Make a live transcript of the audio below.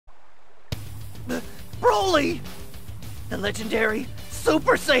Broly! The legendary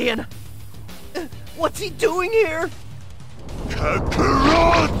Super Saiyan! What's he doing here?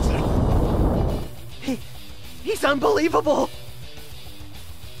 Kakarot! He's unbelievable!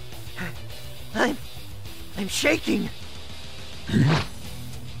 I'm shaking.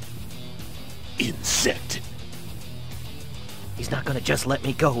 Insect. He's not gonna just let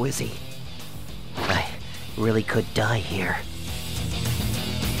me go, is he? I really could die here.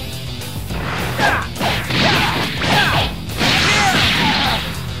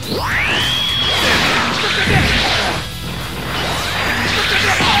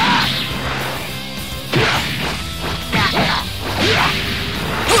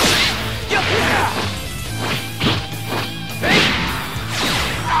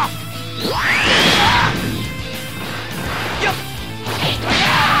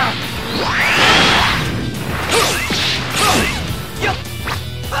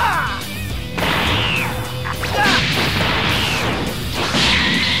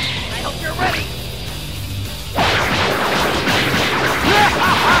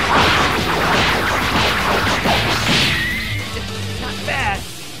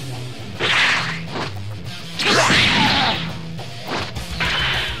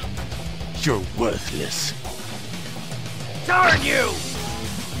 You're worthless. Darn you!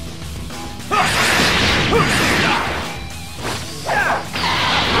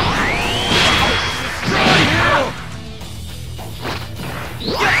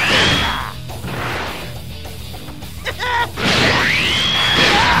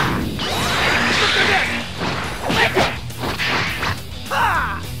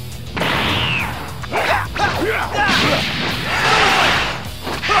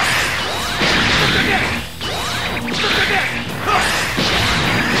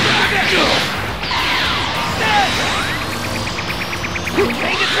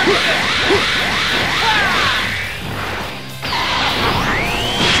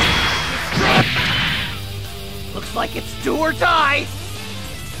 Looks like it's do or die!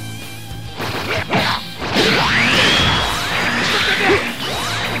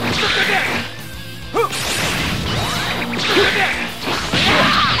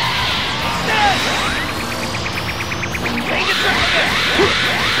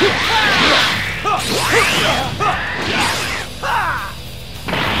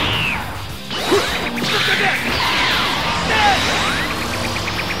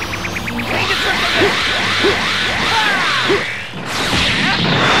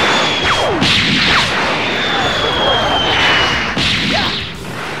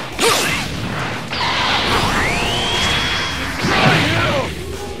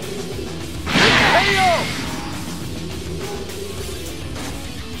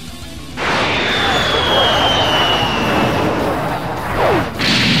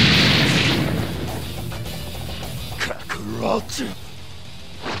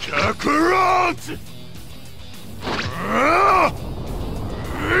 Kakarot!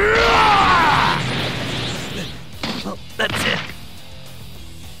 Well, that's it.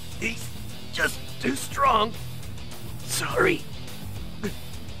 He's just too strong. Sorry.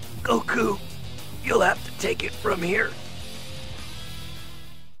 Goku, you'll have to take it from here.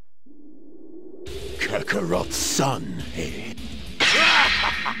 Kakarot's son, eh?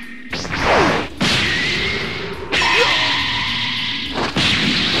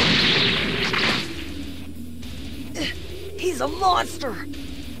 He's a monster!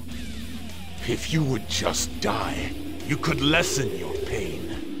 If you would just die, you could lessen your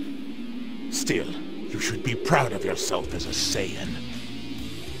pain. Still, you should be proud of yourself as a Saiyan.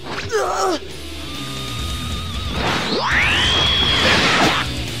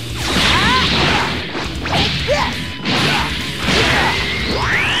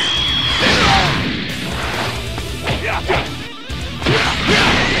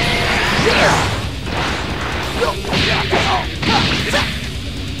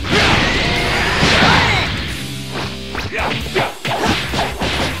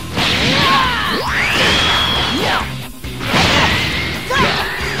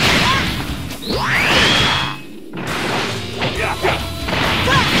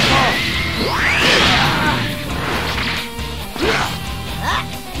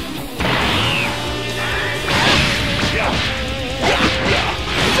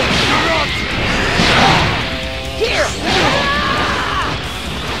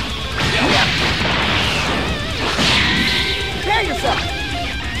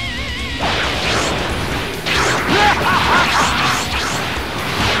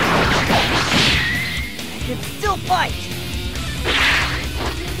 Still fight!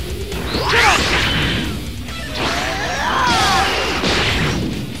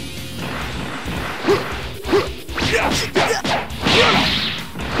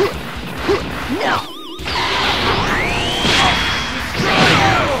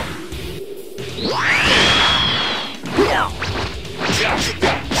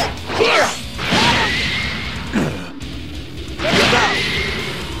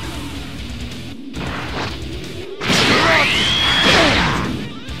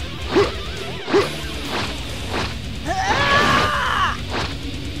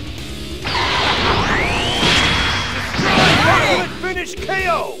 Finish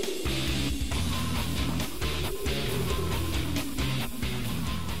KO!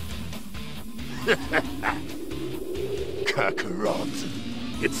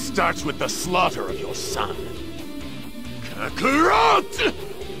 Kakarot. It starts with the slaughter of your son. Kakarot!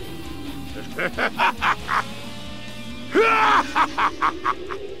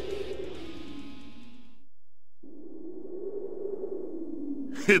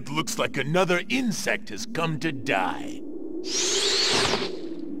 It looks like another insect has come to die.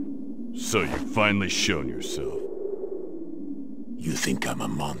 So you've finally shown yourself. You think I'm a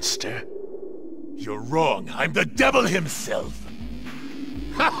monster? You're wrong. I'm the devil himself.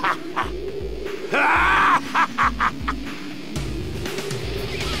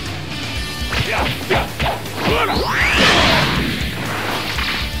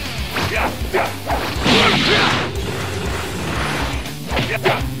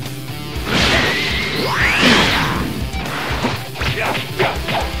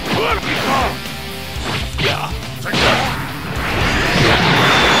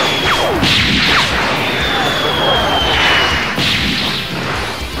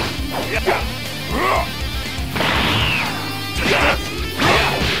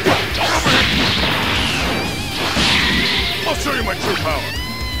 I'll show you my true power.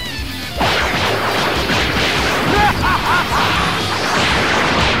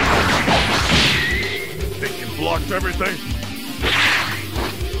 Think you blocked everything?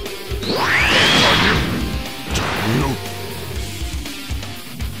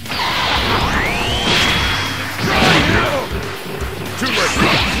 Too late.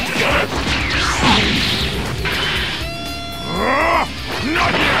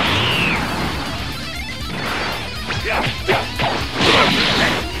 Not yet.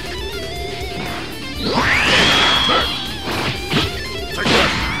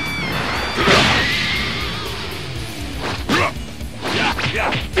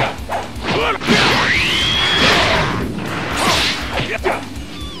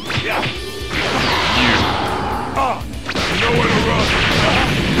 Nowhere to run.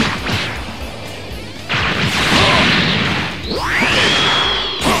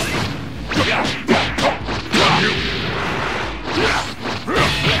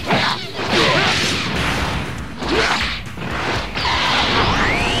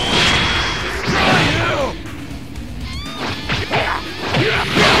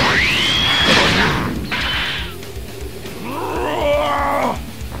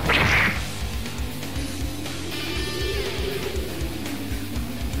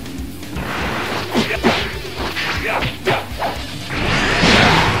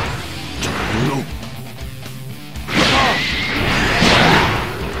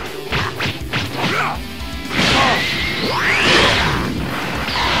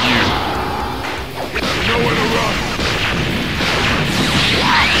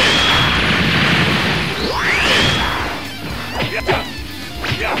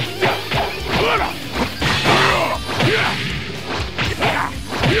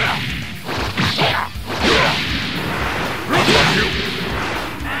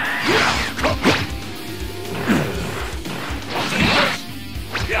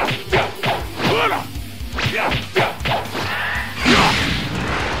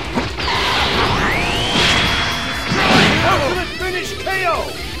 Finish KO!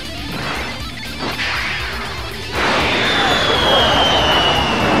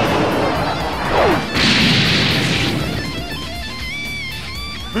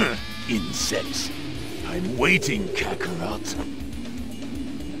 Insects. I'm waiting, Kakarot.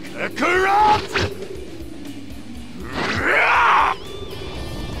 Kakarot!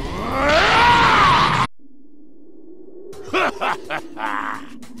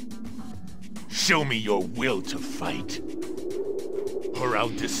 Show me your will to fight, or I'll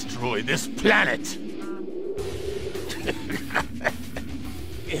destroy this planet!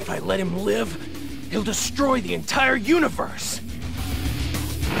 If I let him live, he'll destroy the entire universe!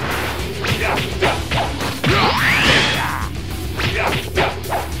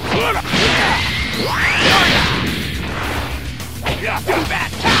 Too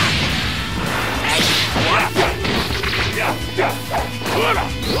bad!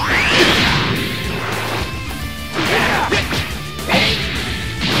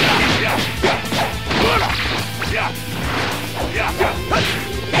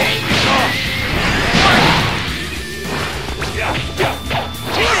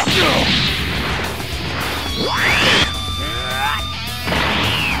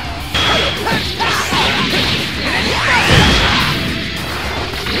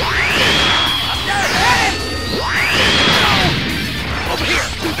 Over here,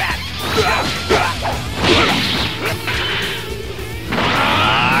 too bad.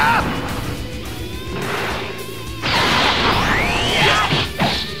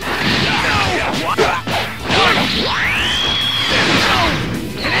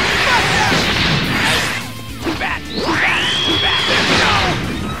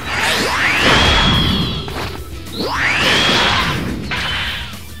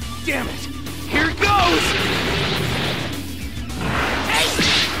 Damn it! Here it goes!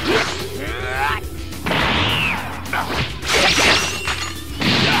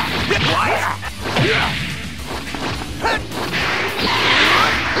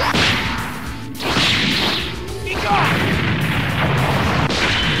 Be gone!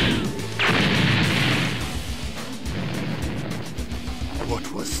 What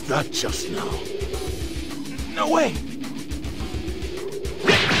was that just now? No way!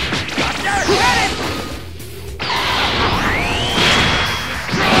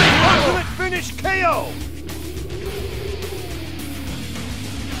 Ultimate finish KO!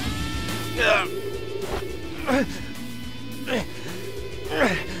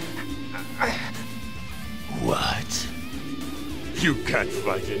 What? You can't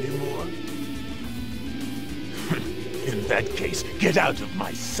fight anymore? In that case, get out of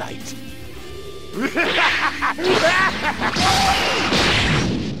my sight.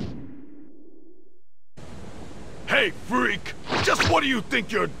 Hey, freak! Just what do you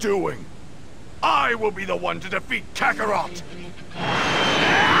think you're doing? I will be the one to defeat Kakarot!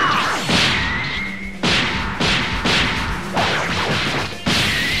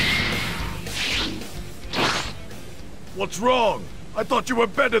 What's wrong? I thought you were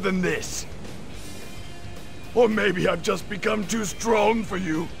better than this. Or maybe I've just become too strong for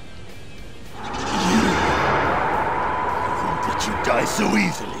you. I won't let you die so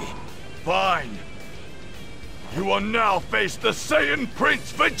easily. Fine. You will now face the Saiyan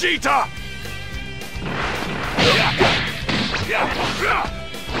Prince Vegeta!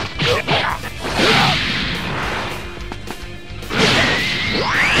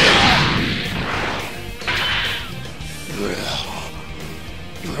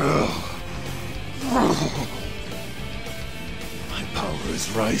 My power is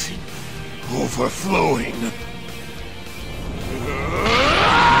rising, overflowing.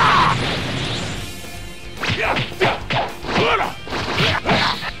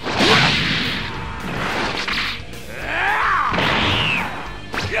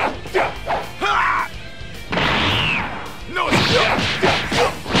 No,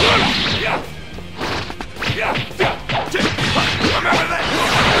 remember that!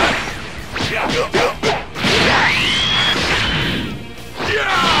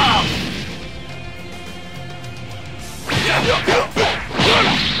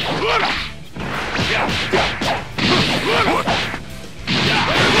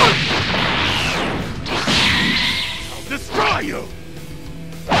 I'll destroy you!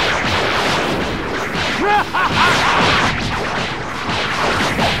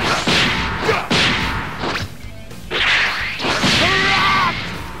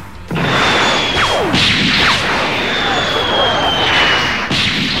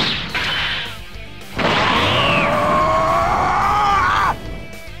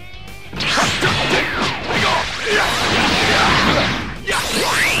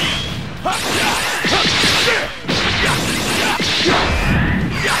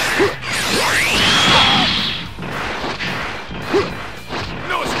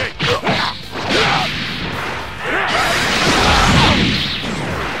 No escape!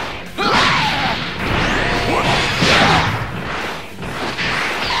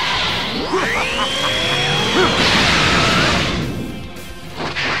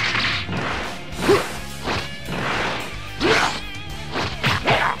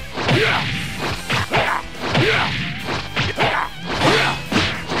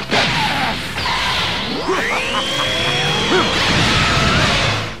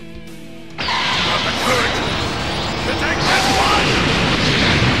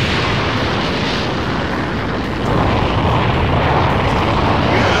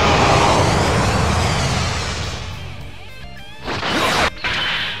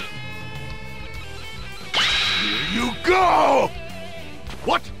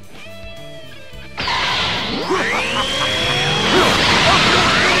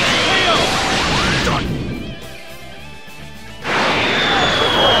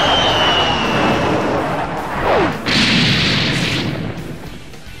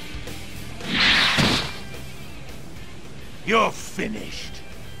 You're finished.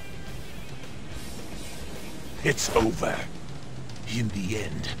 It's over. In the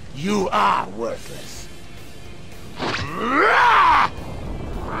end, you are worthless.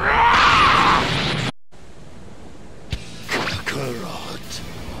 Kakarot.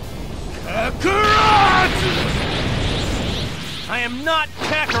 Kakarot! I am not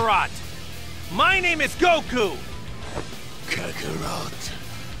Kakarot! My name is Goku! Kakarot,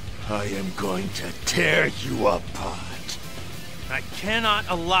 I am going to tear you apart. I cannot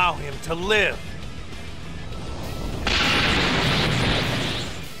allow him to live.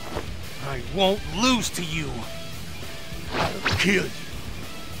 I won't lose to you. I'll kill you.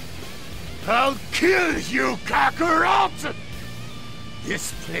 I'll kill you, Kakarot!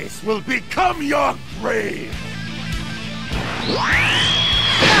 This place will become your grave!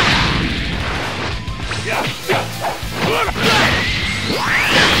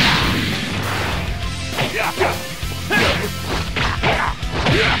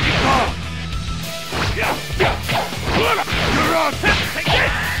 You're on! Take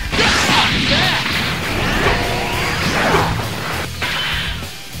this!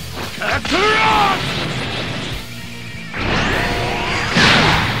 Kakarot!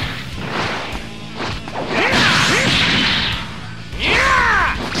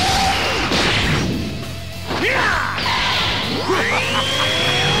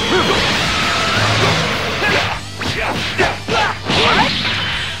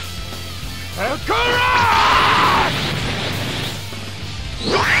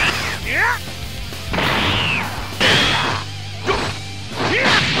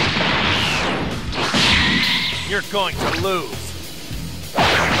 You're going to lose.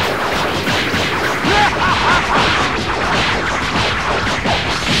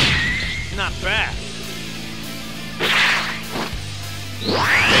 Not bad.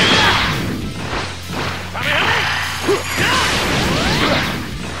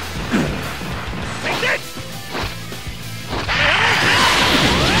 Take this!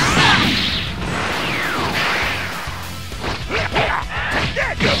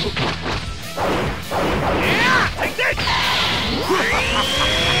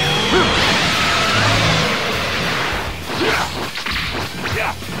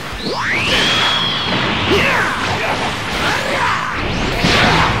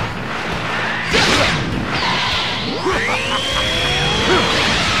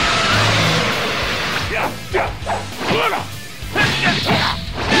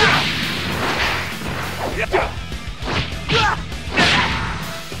 Take this!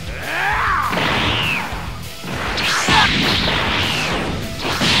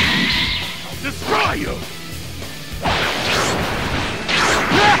 Destroy you!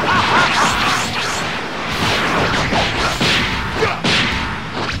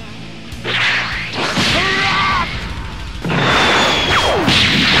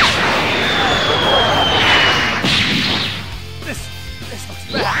 This looks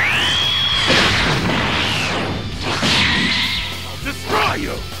bad. I'll destroy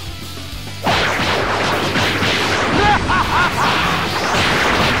you!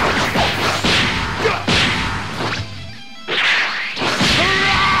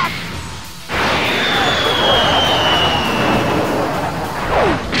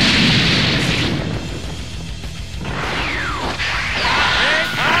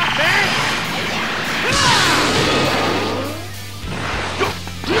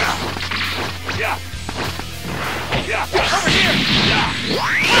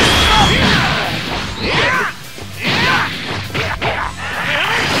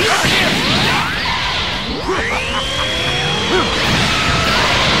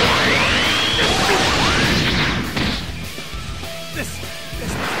 This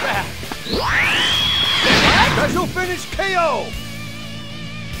looks bad. Special finish KO!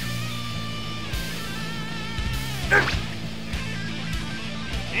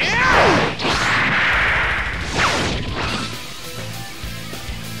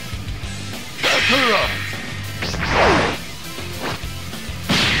 Kakarot!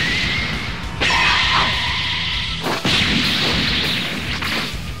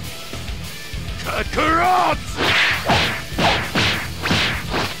 Kakarot!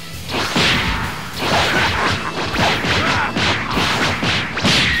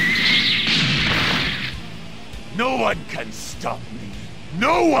 No one can stop me.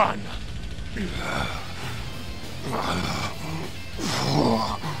 No one!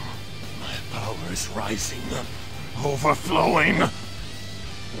 My power is rising, overflowing. All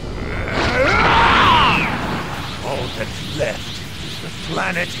that's left is the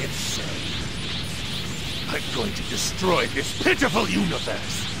planet itself. I'm going to destroy this pitiful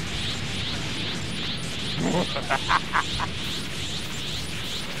universe.